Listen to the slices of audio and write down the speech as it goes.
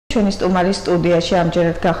ჩვენი სტუმარი სტუდიაში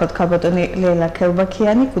ამჯერად გახოთ ქალბატონი ლელა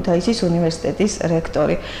ქელბაქიანი, ქუთაისის უნივერსიტეტის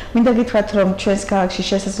რექტორი. მინდა გითხრათ, რომ ჩვენს ქალაქში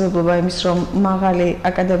შესაძლებლობა იმის, რომ მაღალი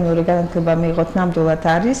აკადემიური განათლება მიიღოთ ნამდვილად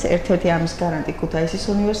არის. ერთ-ერთი ამის გარანტი ქუთაისის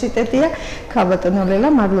უნივერსიტეტია. ქალბატონო ლელა,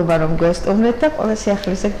 მადლობა რომ გვესტუმრეთ და ყველა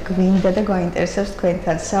სიახლეზე გვინდა და გვაინტერესებს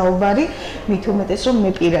თქვენთან საუბარი. მით უმეტეს, რომ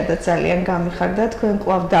მე პირადად ძალიან გამიხარდა თქვენ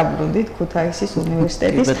კვლავ დაბრუნდით ქუთაისის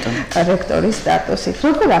უნივერსიტეტის რექტორის სტატუსით.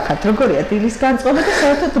 როგორ ახართ, როგორია დილის განწყობა და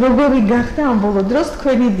საერთოდ როგორი გახდა ამ ბოლო დროს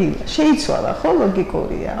თქვენი დილა? შეიცვალა, ხო,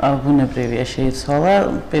 ლოგიკურია? ბუნებრივია, შეიცვალა.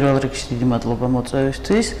 პირველ რიგში დიდი მადლობა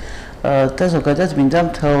მოწვევისთვის და ზოგადად მინდა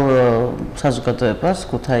მთელ საზოგადოებას,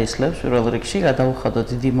 ქუთაისლებს პირველ რიგში გადავუხადო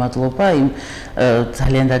დიდი მადლობა იმ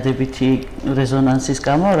ძალიან დადებითი რეზონანსის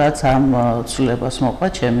გამო, რაც ამ ცვლილებას მოყვა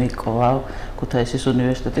ჩემი კვლავ ქუთაისის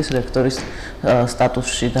უნივერსიტეტის რექტორის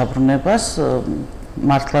სტატუსში დაბრუნებას.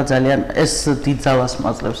 მართლა ძალიან ეს დიდ ძალას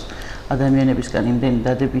მაძლევს ადამიანებისგან იმდენი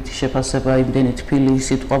დადებითი შეფასება, იმდენი თბილი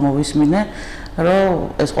სიტყვა მოვისმინე, რომ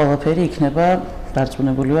ეს ყველაფერი იქნება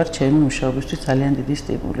დარწმუნებული ვარ ჩემი მუშაობისთვის ძალიან დიდი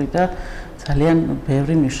სტიმული და ძალიან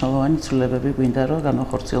ბევრი მნიშვნელოვანი ცვლილებები გვინდა რომ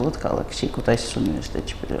განახორციელოთ ქალაქში, ქუთაისის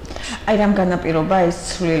უნივერსიტეტში პირველ რიგში. აი რამ განაპირობა ეს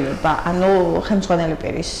ცვლილება? ანუ ხელმძღვანელი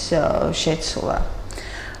პირის შეცვლა.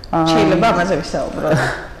 შეიძლება ამაზე ვისაუბროთ.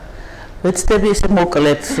 ვეცდები ესე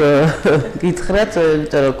მოკლედ გითხრათ,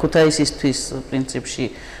 იმიტომ რომ ქუთაისისთვის პრინციპში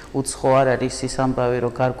უცხო არ არის ის ამბავი,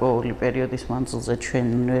 რომ გარკვეული პერიოდის მანძილზე ჩვენ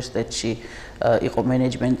უნივერსიტეტში იყო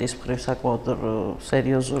მენეჯმენტის მხრივ საკმაოდ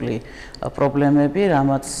სერიოზული პრობლემები,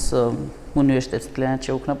 რამაც უნივერსიტეტს ძალიანად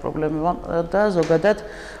შეუქმნა პრობლემები და ზოგადად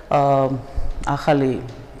ახალი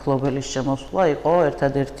მფლობელის შემოსვლა იყო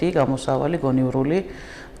ერთადერთი გამოსავალი გონივრული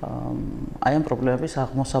აი ამ პრობლემების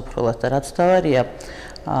აღმოსაფრთხებლად და რაც თავარია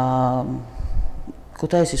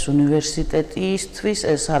ქუთაისის უნივერსიტეტისთვის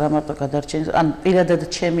ეს არა მარტო გადარჩენის, ან პირადად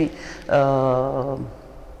ჩემი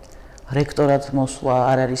რექტორად მოსვლა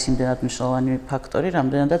არ არის იმდენად მნიშვნელოვანი ფაქტორი,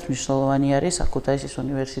 რამდენადაც მნიშვნელოვანი არის ქუთაისის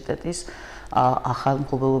უნივერსიტეტის ახალ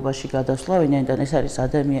მფლობელობაში გადასვლა, ვინაიდან ეს არის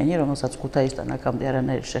ადამიანი, რომელსაც ქუთაისთან აქამდე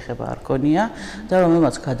არანაირი შეხება არ ქონია და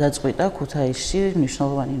რომელმაც გადაწყვიტა ქუთაისში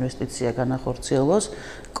მნიშვნელოვანი ინვესტიცია განახორციელოს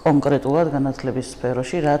კონკრეტულად განათლების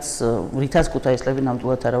სფეროში, რითაც ქუთაისლები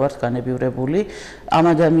ნამდვილად არა ვართ განებივრებული. ამ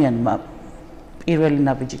ადამიანმა პირველი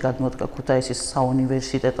ნაბიჯი გადმოდგა ქუთაისის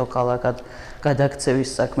საუნივერსიტეტო ქალაქად გადაქცევის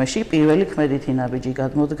საქმეში, პირველი ქმედითი ნაბიჯი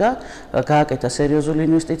გადმოდგა, გააკეთა სერიოზული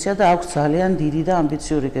ინვესტიცია და აქვს ძალიან დიდი და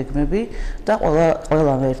ამბიციური გეგმები და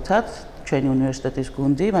ყველამ ერთად ჩვენი უნივერსიტეტის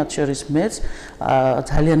გუნდი, მათ შორის მეც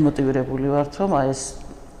ძალიან მოტივირებული ვართ, რომ ეს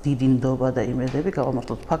დიდი ნდობა და იმედები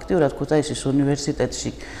გავამართლოთ. ფაქტიურად ქუთაისის უნივერსიტეტში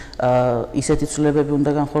ისეთი ცვლილებები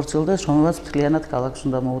უნდა განხორციელდეს, რომელსაც მთლიანად ქალაქს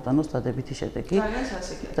უნდა მოუტანოს დადებითი შედეგი. ძალიან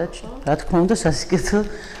სასიკეთო. და რა თქმა უნდა სასიკეთო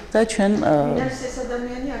და ჩვენ ეს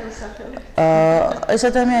ადამიანი არის სახელი. ეს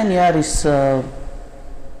ადამიანი არის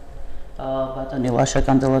ბატონი ლაშა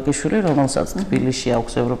კანდელაკიშვილი, რომელსაც თბილისში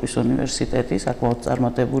აქვს ევროპის უნივერსიტეტი, საკმაოდ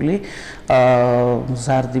წარმატებული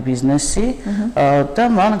მზარდი ბიზნესი და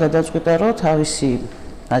მან გადაწყვიტა, რომ თავისი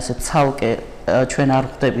ასე ცალკე ჩვენ არ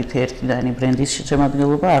ხვდებით ერთდანი ბრენდის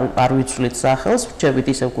შემადგენლობა, არ ვიცვლით სახელს, ვრჩებით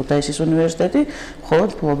ისევ ქუთაისის უნივერსიტეტი, მხოლოდ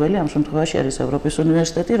მფლობელი ამ შემთხვევაში არის ევროპის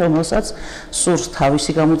უნივერსიტეტი, რომელსაც სურს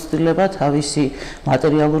თავისი გამოცდილება, თავისი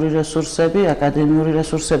მატერიალური რესურსები, აკადემიური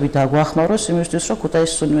რესურსები დაგვახმაროს იმისთვის, რომ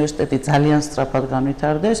ქუთაისის უნივერსიტეტი ძალიან სწრაფად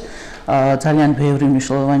განვითარდეს, ძალიან ბევრი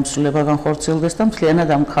მნიშვნელოვანი ცვლილება განხორციელდეს და მთლიანად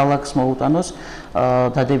ამ ქალაქს მოუტანოს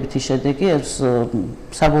დადებითი შედეგი. ეს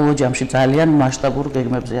საბოლოო ჯამში ძალიან მასშტაბურ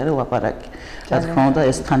გეგმებზე არის ლაპარაკი. რა თქმა უნდა,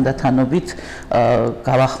 ეს თანდათანობით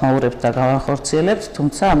გავახმაურებთ და გავახორციელებთ,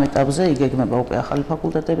 თუმცა ამ ეტაპზე იგეგმება უკვე ახალი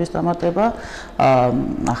ფაკულტეტების დამატება,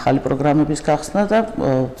 ახალი პროგრამების გახსნა და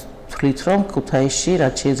ვთვლით, რომ ქუთაისში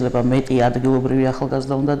რაც შეიძლება მეტი ადგილობრივი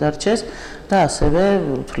ახალგაზრდა უნდა დარჩეს და ასევე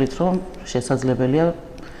ვთვლით, რომ შესაძლებელია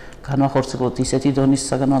განახორციელოთ ისეთი დონის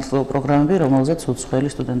საგანმანათლებლო პროგრამები, რომელზეც უცხოელი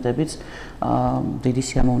სტუდენტებიც დიდი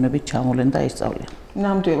სიამოვნებით ჩამოვლენ და ისწავლიან.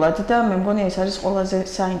 ნამდვილად და მე მგონი ეს არის ყველაზე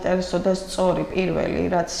საინტერესო და სწორი პირველი,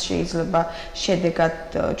 რაც შეიძლება შედეგად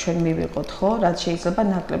ჩვენ მივიღოთ, ხო, რაც შეიძლება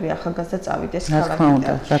ნაკლები ახალგაზრდა წავიდეს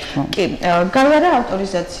ქალაქიდან. კი, გავარა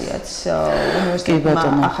ავტორიზაციაც უნივერსიტეტმა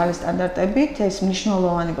ახალი სტანდარტებით, ეს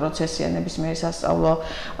მნიშვნელოვანი პროცესია ნებისმიერი სასწავლო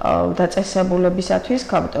დაწესებულებისათვის,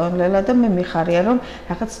 ქალბატონ ლელა და მე მიხარია, რომ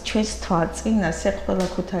რაღაც ჩვენს თვალწინ, ასე ყველა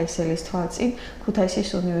ქუთაისელის თვალწინ, ქუთაისის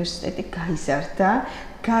უნივერსიტეტი გაიზარდა.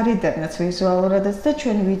 გარედანაც ვიზუალურადაც და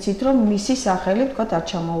ჩვენ ვიცით, რომ მისი სახელი თქვათ არ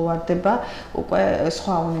ჩამოუვარდება უკვე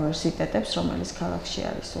სხვა უნივერსიტეტებს, რომელიც ქალაქში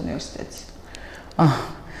არის უნივერსიტეტი.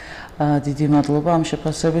 დიდი მადლობა ამ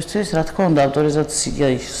შეფასებისთვის. Რა თქმა უნდა,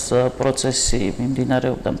 ავტორიზაციის პროცესი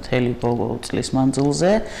მიმდინარეობდა მთელი ბოლო წლის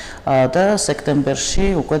მანძილზე და სექტემბერში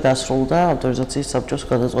უკვე დასრულდა ავტორიზაციის საბჭოს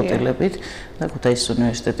გადაწყვეტილებით და ქუთაისის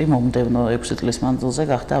უნივერსიტეტი მომდევნო 6 წლის მანძილზე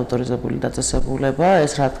გახდა ავტორიზებული დაწესებულება.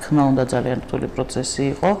 ეს რა თქმა უნდა ძალიან რთული პროცესი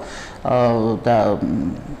იყო და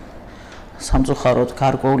სამწუხაროდ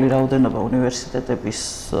გარკვეული რაოდენობა უნივერსიტეტების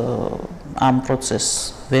ამ პროცესს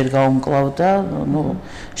ვერ გაუმკლავდა,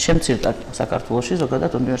 შემცირდა საქართველოში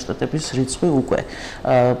ზოგადად უნივერსიტეტების რიცხვი უკვე.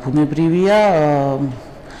 ბუნებრივია,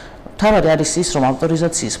 თავად არის ის, რომ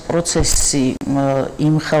ავტორიზაციის პროცესი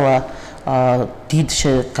იმხელა დიდ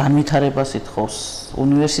განვითარებას ითხოვს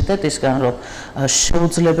უნივერსიტეტისგან, რომ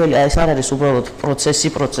შეუძლებელი, ეს არ არის უბრალოდ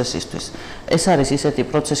პროცესისთვის. ეს არის ისეთი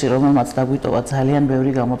პროცესი, რომელმაც დაგვიტოვა ძალიან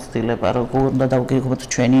ბევრი გამოცდილება, როგორ უნდა დავგეგმოთ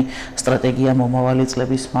ჩვენი სტრატეგია მომავალი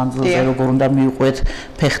წლების მანძილზე, როგორ უნდა მივყვეთ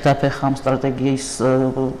ფეხდაფეხ ამ სტრატეგიის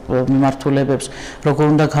მიმართულებებს, როგორ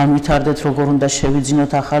უნდა განვითარდეთ, როგორ უნდა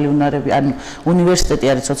შევიძინოთ ახალი უნარები. ანუ უნივერსიტეტი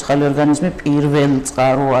არის ცოცხალი ორგანიზმი, პირველ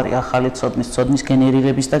წყარო არის ახალი ცოდნის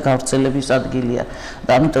გენერირების და გავრცელების ადგილია.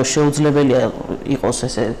 და ამიტომ შეუძლებელია იყოს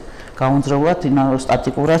ესე გაუნძრევლად,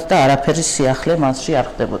 სტატიკურად და არაფერი სიახლე მასში არ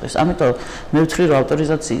ხდებოდეს. ამიტომ მე ვთვლი, რომ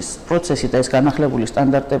ავტორიზაციის პროცესი და ეს განახლებული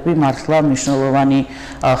სტანდარტები მართლა მნიშვნელოვანი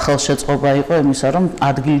ხელშეწყობა იყო იმისა, რომ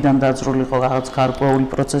ადგილიდან დაძრულიყო რაღაც გარკვეული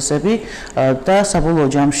პროცესები და საბოლოო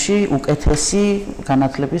ჯამში უკეთესი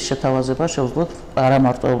განათლების შეთავაზება შეუძლოთ არა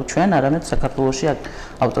მარტო ჩვენ, არამედ საქართველოში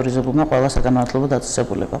ავტორიზებულმა ყველა საგანმანათლებლო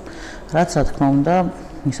დაწესებულებამ. რაც რა თქმა უნდა,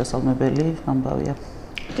 მისასალმებელი ამბავია.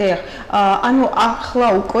 ანუ ახლა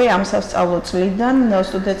უკვე ამ სასწავლო წლიდან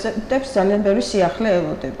სტუდენტებს ძალიან ბევრი სიახლე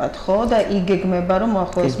ელოდებათ, ხო? და იგეგმება, რომ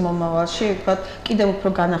ახლოს მომავალში, ვთქვათ, კიდევ უფრო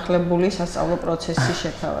განახლებული სასწავლო პროცესი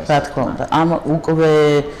შეთავაზოს. რა თქმა უნდა, ამ უკვე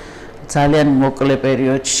ძალიან მოკლე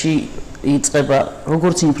პერიოდში იწყება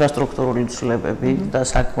როგორც ინფრასტრუქტურული ცვლილებები და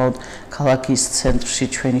საკმაოდ ქალაქის ცენტრში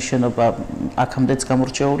ჩვენი შენობა აქამდეც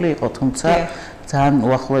გამორჩეული იყო, თუმცა ძალიან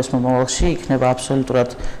უახლოეს მომავალში იქნება აბსოლუტურად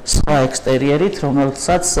სხვა ექსტერიერით,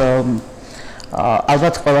 რომელსაც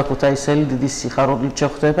ალბათ ყველა ქუთაისელი დიდი სიხარულით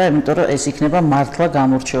შეხვდება, იმიტომ რომ ეს იქნება მართლა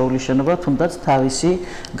გამორჩეული შენობა, თუნდაც თავისი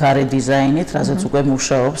გარე დიზაინით, რაზეც უკვე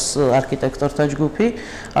მუშაობს არქიტექტორთა ჯგუფი.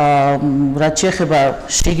 რაც შეეხება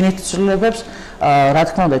შიგნით ცვლილებებს, რა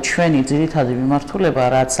თქმა უნდა, ჩვენი ძირითადი მიმართულება,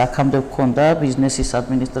 რაც აქამდე გვქონდა ბიზნესის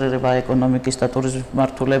ადმინისტრირება, ეკონომიკის და ტურიზმის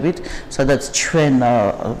მიმართულებით, სადაც ჩვენ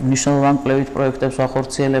მნიშვნელოვან კვლევით პროექტებს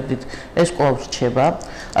ვახორციელებდით, ეს კვლავ რჩება.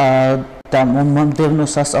 და მომდევნო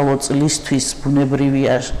სასწავლო წლისთვის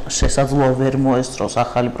ბუნებრივია შესაძლოა ვერ მოესწროს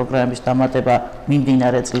ახალი პროგრამების დამატება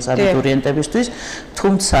მიმდინარე წლის აბიტურიენტებისთვის,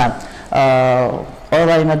 თუმცა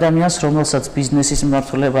ყველა იმ ადამიანს, რომელსაც ბიზნესის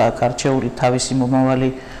მიმართულება აქვს არჩეული თავისი მომავალი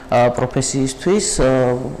პროფესიისთვის,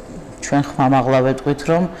 ჩვენ ხმამაღლა ვეტყვით,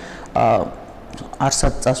 რომ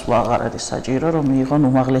არსად წასვლა აღარ არის საჭირო, რომ მიიღონ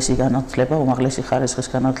უმაღლესი განათლება, უმაღლესი ხარისხის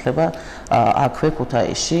განათლება აქვე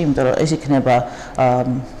ქუთაისში, იმიტომ რომ ეს იქნება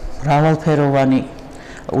მრავალფეროვანი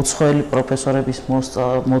უცხოელი პროფესორების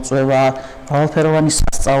მოწვევა, მრავალფეროვანი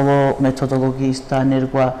სასწავლო მეთოდოლოგიის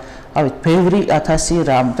დანერგვა, ავით ბევრი 1000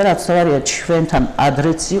 რამ და რაც თავარია ჩვენთან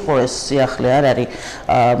ადრეც იყო ეს სიახლე არ არის,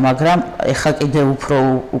 მაგრამ ეხა კიდევ უფრო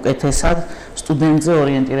უკეთესად სტუდენტზე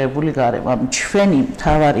ორიენტირებული გარემო. ჩვენი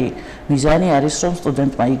მთავარი მიზანი არის, რომ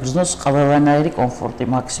სტუდენტმა იგრძნოს ყველანაირი კომფორტი,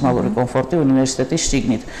 მაქსიმალური კომფორტი უნივერსიტეტის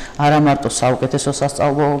შიგნით. არა მარტო საუკეთესო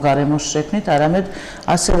სასწავლო გარემოს შექმნით, არამედ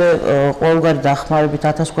ასევე ყოველგვარი დახმარებით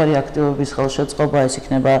 1000 გვარი აქტივობის ხელშეწყობა, ეს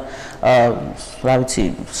იქნება რა ვიცი,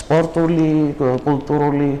 სპორტული,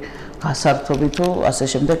 კულტურული გასართობი თუ ასე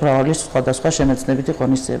შემდეგ მრავალი სხვადასხვა შემეცნებითი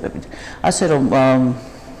ღონისძიებებით. ასე რომ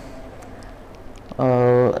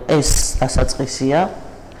ეს დასაწყისია,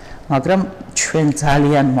 მაგრამ ჩვენ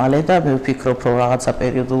ძალიან მალე და მე ვფიქრობ, რომ რაღაცა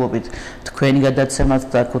პერიოდულობით თქვენი გადაცემაც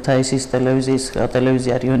და ქუთაისის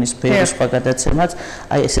ტელევიზია რიონის ბევრი სხვა გადაცემაც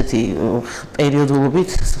აი ესეთი პერიოდულობით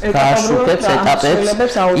გააშუქებს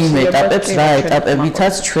ეტაპებს, იმ ეტაპებს რა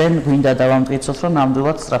ეტაპებითაც ჩვენ გვინდა დავამტკიცოთ, რომ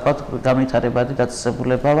ნამდვილად სწრაფად განვითარებადი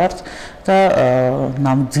დაწესებულება ვართ და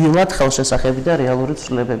ნამდვილად ხელშესახები და რეალური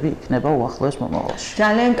ცვლილებები იქნება უახლოეს მომავალში.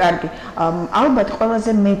 ძალიან კარგი. ალბათ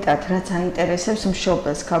ყველაზე მეტად რაც აინტერესებს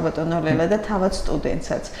მშობელს ქალბატონო ლელა და თავად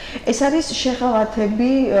სტუდენტსაც. ეს არის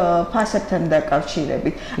შეღავათები ფასებთან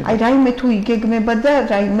დაკავშირებით. აი რაიმე თუ იგეგმება და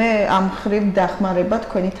რაიმე ამ ხრივ დახმარება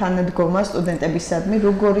თქვენი თანადგომა სტუდენტებისადმი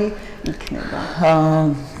როგორი იქნება?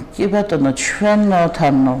 კი ბატონო,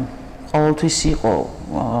 ჩვენთან ყოველთვის იყო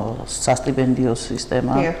სასტიპენდიო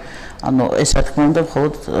სისტემა. ანუ ეს რა თქმა უნდა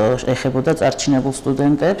მხოლოდ ეხებოდა წარჩინებულ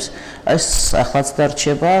სტუდენტებს. ეს ახლაც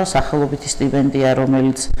დარჩება სახელობითი სტიპენდია,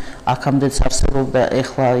 რომელიც აქამდეც არსებობდა,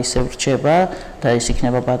 ეხლა ისევ რჩება და ეს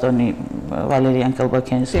იქნება ბატონი ვალერიან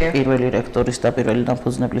ქელბაქიანის პირველი რექტორის და პირველი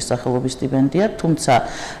დამფუძნებლის სახელობის სტიპენდია, თუმცა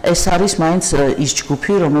ეს არის მაინც ის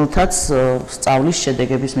ჯგუფი, რომელთაც სწავლის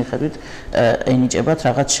შედეგების მიხედვით ენიჭებათ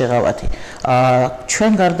რაღაც შეღავათი.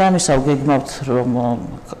 ჩვენ გარდა ამისა ვგეგმავთ, რომ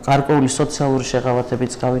გარკვეული სოციალური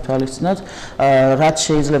შეღავათებიც გავითვალისწინოთ, რაც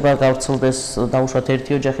შეიძლება გავრცელდეს დაუშვათ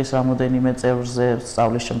ერთი ოჯახის რამოდენიმე წევრზე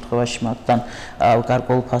სწავლის შემთხვევაში მათთან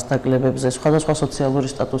გარკვეულ ფასდაკლებებზე, სხვადასხვა სოციალური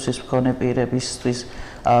სტატუსის მქონე პირებისთვის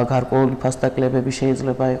გარკვეული ფასდაკლებები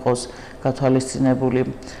შეიძლება იყოს გათვალისწინებული.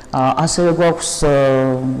 ასევე გვაქვს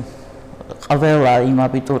ყველა იმ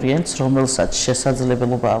აბიტურიენტს, რომელსაც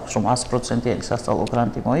შესაძლებლობა აქვს, რომ 100%-იანი სასწავლო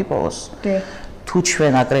გრანტი მოიპოვოს. თუ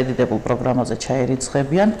ჩვენ აკრედიტებულ პროგრამაზე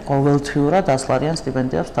ჩაერიცხებიან, ყოველთვიურად 100 ლარიან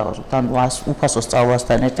სტიპენდიას ვთავაზობთ. ან უფასო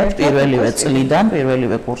სწავლასთან ერთად პირველივე წლიდან,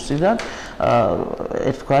 პირველივე კურსიდან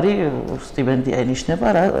ერთგვარი სტიპენდია ენიშნება,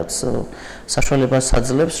 რაც საშუალებას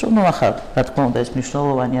აძლევს, რომ ახლა რა თქმა უნდა ეს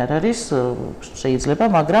მნიშვნელოვანი არ არის, შეიძლება,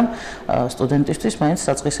 მაგრამ სტუდენტისთვის მაინც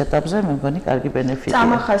საწყის ეტაპზე მე მგონი კარგი ბენეფიტია.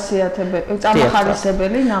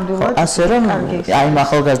 წამახალისებელი ნამდვილად. ასე რომ აი ამ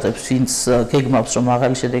ახალგაზრდებს, ვინც გეგმავს, რომ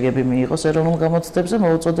მაღალი შედეგები მიიღოს ეროვნულ გამოცდებზე,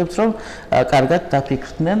 მოვუწოდებთ, რომ კარგად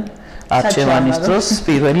დაფიქრდნენ არჩევანის დროს,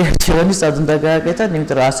 პირველი არჩევანი სად უნდა გააკეთონ,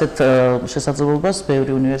 იმიტომ რომ ასეთ შესაძლებლობას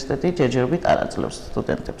ბევრი უნივერსიტეტი ჯერჯერობით არ აძლევს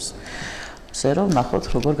სტუდენტებს. ასე რომ ნახოთ,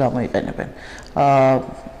 როგორ გამოიყენებენ.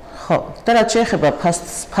 ხო, და რაც შეეხება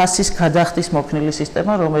ფასის გადახდის მოქნილი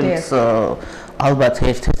სისტემა, რომელიც ალბათ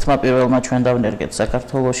ერთ-ერთმა პირველმა ჩვენ დავნერგეთ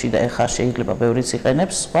საქართველოში და ეხლა შეიძლება ბევრიც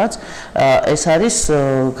იყენებს სხვაც, ეს არის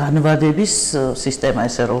განვადების სისტემა,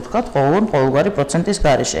 ესე რომ ვთქვათ, ყოველგვარი პროცენტის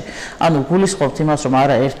გარეშე. ანუ გულისხმობთ იმას, რომ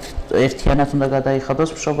არა ერთიანად უნდა გადაიხადოს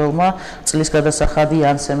მშობელმა წლის გადასახადი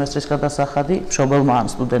ან სემესტრის გადასახადი მშობელმა ან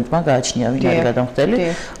სტუდენტმა გააჩნია ვინ არის გადამხდელი,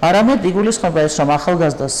 არამედ იგულისხმება ეს, რომ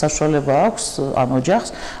ახალგაზრდას საშუალება აქვს ან ოჯახს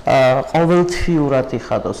ყოველთვიურად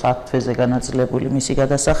იხადოს 10 თვეზე განაწილებული მისი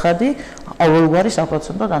გადასახადი ყოველგვარი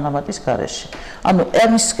 100% დანამატის გარეშე. ანუ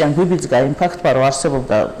ამისგან გვიბიძგა იმ ფაქტმა, რომ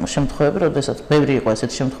არსებობდა შემთხვევები, როდესაც ბევრი იყო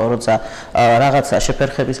ესეთი შემთხვევა, როცა რაღაცა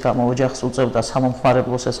შეფერხების გამო ოჯახს უწევდა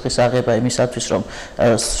სამომხმარებლო სესხის აღება იმისათვის, რომ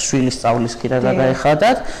შვილის სწავლის ქირა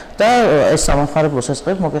გადაეხადათ და ეს სამომხმარებლო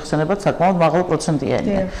სესხები მოგეხსენებათ საკმაოდ მაღალ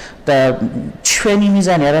პროცენტიანია. და ჩვენი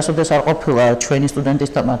მიზანი არასოდეს არ ყოფილა ჩვენი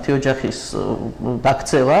სტუდენტის და მათი ოჯახის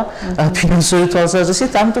დაქცევა ფინანსური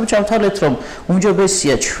თვალსაზრისით, ამიტომ ჩავთვალეთ, რომ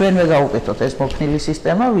უმჯობესია ჩვენვე გავუკეთოთ ეს მოქნილი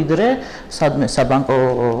სისტემა, ვიდრე სადმე საბანკო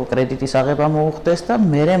კრედიტის აღება მოუხდეს და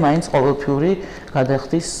მერე მაინც ყოველთვიური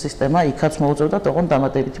გადახდის სისტემა იქაც მოუწევდათ ოღონდ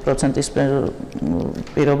დამატებითი პროცენტის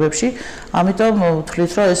პირობებში. ამიტომ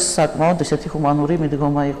ვთვლით, რომ ეს საკმაოდ ისეთი ჰუმანური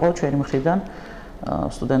მიდგომა იყო ჩვენი მხრიდან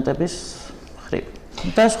სტუდენტების მხრივ.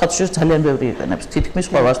 და სხვათა ძალიან ბევრი იყენებს, თითქმის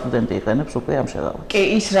ყველა სტუდენტი იყენებს უკვე ამ შეღავათს. კი,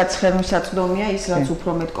 ის რაც ხელმისაწვდომია, ის რაც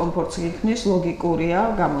უფრო მეტ კომფორტს გიქმნის, ლოგიკურია,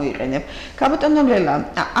 გამოიყენებ. გაბატონო ლელა,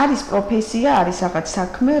 არის პროფესია, არის რაღაც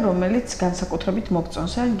საქმე, რომელიც განსაკუთრებით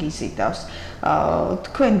მოგწონს ან გიზიდავს.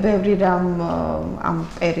 თქვენ ბევრი რამ ამ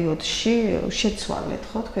პერიოდში შეცვალეთ,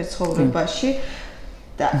 ხო, თქვენ ცხოვრებაში.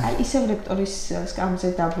 და ისევ რექტორის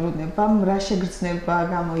სკამზე დაბრუნებამ რა შეგრძნება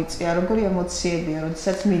გამოიწვია, როგორი ემოციებია,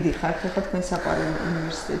 როდესაც მიდიხართ ხო თქვენ საყვარელ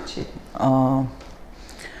უნივერსიტეტში?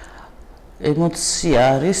 ემოცია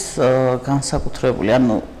არის განსაკუთრებული,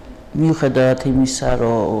 ანუ მიუხედავად იმისა,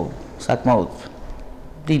 რომ საკმაოდ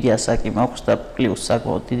დიდი ასაკი მაქვს და პლუს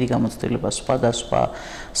საკმაოდ დიდი გამოცდილება სხვადასხვა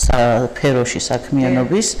სფეროში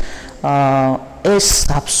საქმიანობის, ეს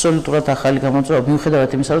აბსოლუტურად ახალი გამოწვევა, მიუხედავად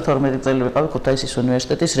იმისა, რომ 12 წელი ვიყავი ქუთაისის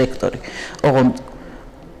უნივერსიტეტის რექტორი. ოღონდ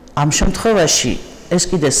ამ შემთხვევაში ეს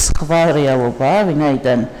კიდე სხვა რეალობაა,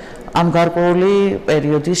 ვინაიდან ამ გარკვეული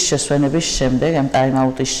პერიოდის შესვენების შემდეგ, ამ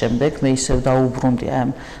ტაიმ-აუტის შემდეგ მე ისევ დაუბრუნდი ამ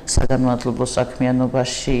საგანმანათლებლო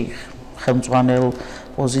საქმიანობაში ხელმძღვანელ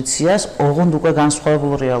პოზიციას, ოღონდ უკვე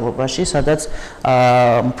განსხვავებულ რეალობაში, სადაც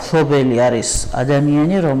მფლობელი არის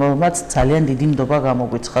ადამიანი, რომელმაც ძალიან დიდი ნდობა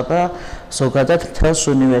გამოგვიცხადა ზოგადად მთელს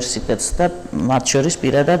უნივერსიტეტს და მათ შორის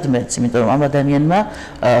პირადად მეც, იმიტომ რომ ამ ადამიანმა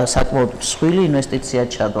საკმაოდ მსხვილი ინვესტიცია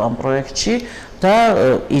ჩადო ამ პროექტში და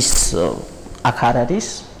ის აქ არ არის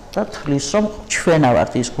და თვლის, რომ ჩვენა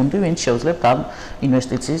ვართ ის გუნდი, ვინც შეუძლებთ ამ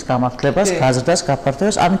ინვესტიციის გამართლებას, გაზრდას,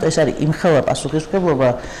 გაფართოებას. ამიტომ ეს არის იმხელა პასუხისმგებლობა,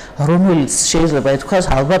 რომელიც შეიძლება ითქვას,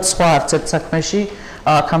 ალბათ სხვა არც ერთ საქმეში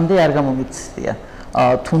აქამდე არ გამომიწვია.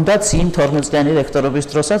 თუნდაც იმ 12 წლიანი რექტორობის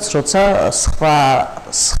დროსაც, როცა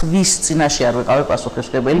სხვის წინაშე არ ვიყავი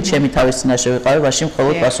პასუხისმგებელი, ჩემი თავის წინაშე ვიყავი მაშინ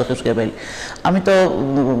მხოლოდ პასუხისმგებელი. ამიტომ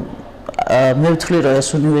მე ვთვლი, რომ ეს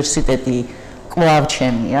უნივერსიტეტი კვლავ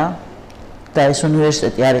ჩემია. და ეს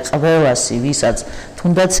უნივერსიტეტი არის ყველასი, ვისაც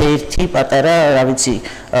თუნდაც ერთი პატარა, რა ვიცი,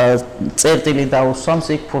 წერტილი დაუსვამს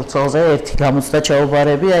იქ ფურცელზე, ერთი გამოცდა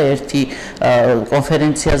ჩაუბარებია, ერთი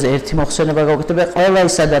კონფერენციაზე ერთი მოხსენება გაუკეთებია, ყველა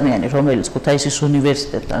ის ადამიანი, რომელიც ქუთაისის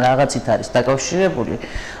უნივერსიტეტთან რაღაცით არის დაკავშირებული,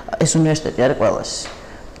 ეს უნივერსიტეტი არის ყველასი.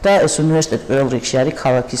 და ეს უნივერსიტეტი პირველ რიგში არის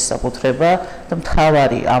ქალაქის საკუთრება და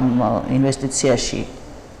მთავარი ამ ინვესტიციაში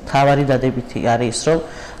მთავარი დადებითი არის ის, რომ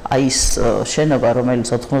აი ეს შენობა, რომელიც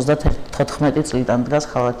 94 წლიდან დგას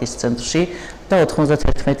ქალაქის ცენტრში და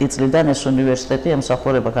 91 წლიდან ეს უნივერსიტეტი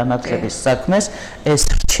ემსახურება განათლების საქმეს, ეს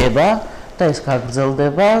რჩება და ეს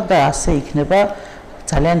გაგრძელდება და ასე იქნება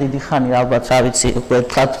ძალიან დიდი ხანი ალბათ, რა ვიცი,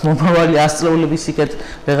 ვთქვათ, მომავალი 100 წლების იქეთ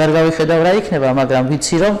ვეღარ გავიხედავ რა იქნება, მაგრამ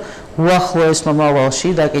ვიცი, რომ უახლოეს მომავალში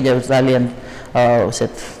და კიდევ ძალიან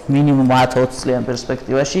ესეთ მინიმუმ 10-20 წლიან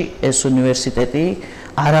პერსპექტივაში ეს უნივერსიტეტი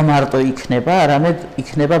არა მარტო იქნება, არამედ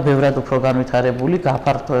იქნება ბევრად უფრო განვითარებული,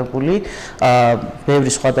 გაფართოებული,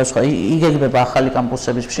 ბევრი სხვადასხვა იგეგმება ახალი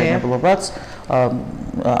კამპუსების მშენებლობაც,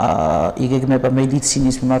 იგეგმება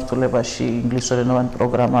მედიცინის მიმართულებაში ინგლისურენოვანი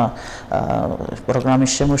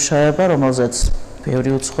პროგრამის შემუშავება, რომელზეც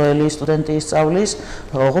ბევრი უცხოელი სტუდენტი ისწავლის,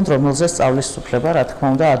 ოღონდ რომელზეც სწავლის უფლება, რა თქმა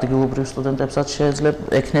უნდა, ადგილობრივ სტუდენტებსაც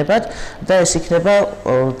შეეძლება ექნებათ და ეს იქნება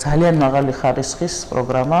ძალიან მაღალი ხარისხის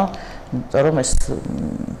პროგრამა, იმიტომ რომ ეს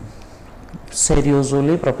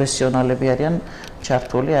სერიოზული პროფესიონალები არიან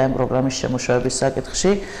ჩართული აი ამ პროგრამის შემუშავების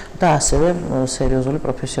საკითხში და ასევე სერიოზული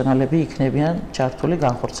პროფესიონალები იქნებიან ჩართული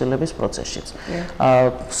განხორციელების პროცესშიც.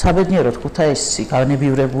 საბედნიეროდ ქუთაისი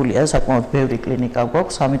განებივრებულია, საკმაოდ ბევრი კლინიკა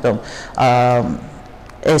გვაქვს, ამიტომ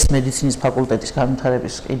ეს მედიცინის ფაკულტეტის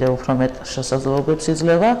განვითარების კიდევ უფრო მეტ შესაძლებლობებს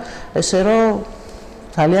იძლევა, ესე რომ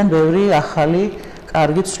ძალიან ბევრი ახალი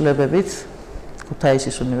კარგი ცვლილებებით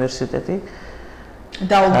ქუთაისის უნივერსიტეტი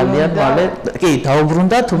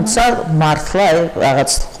დაუბრუნდა, თუმცა მართლა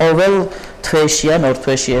რაღაც ყოველ თვეში ან ორ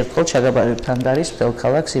თვეში ერთხელ ჩაგაბარებთან არის მთელ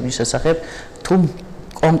ქალაქს იმის შესახებ, თუ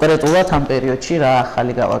კონკრეტულად ამ პერიოდში რა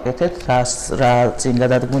ახალი გავაკეთეთ, რა წინ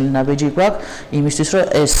გადადგმული ნაბიჯი გვაქვს, იმისთვის რომ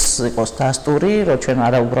ეს იყოს დასტური, რომ ჩვენ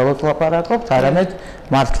არა უბრალოდ ვლაპარაკობთ, არამედ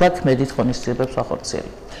მართლა ქმედით ღონისძიებებს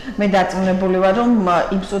ვახორციელებთ. მე დარწმუნებული ვარ, რომ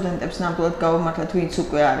იმ სტუდენტებს ნამდვილად გავუმართლეთ, ვინც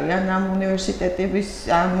უკვე არიან ამ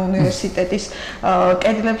უნივერსიტეტის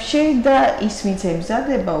კედლებში და ის, ვინც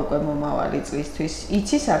ემზადება უკვე მომავალი წლისთვის,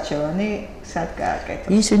 იცის არჩევანი სად გააკეთოს.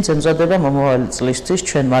 ის, ვინც ემზადება მომავალი წლისთვის,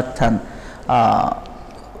 ჩვენ მათთან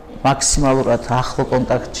მაქსიმალურად ახლო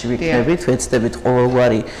კონტაქტში ვიქნებით, ვეცდებით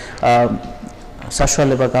ყოველგვარი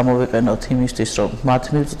საშუალება გამოვიყენოთ იმისთვის, რომ მათ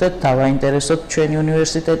მივწვდეთ, დავაინტერესოთ ჩვენი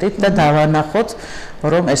უნივერსიტეტით და დავანახოთ,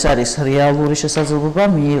 რომ ეს არის რეალური შესაძლებლობა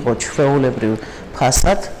მიიღოთ ჩვეულებრივ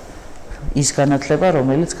ფასად ის განათლება,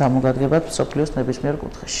 რომელიც გამოგადგებათ მსოფლიოს ნებისმიერ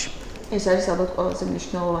კუთხეში. ეს არის ალბათ ყველაზე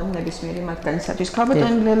მნიშვნელოვანი ნებისმიერი მათგანისათვის.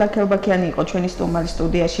 ქალბატონი ლელა ქელბაქიანი იყო ჩვენი სტუმარი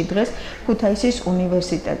სტუდიაში დღეს, ქუთაისის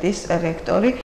უნივერსიტეტის რექტორი.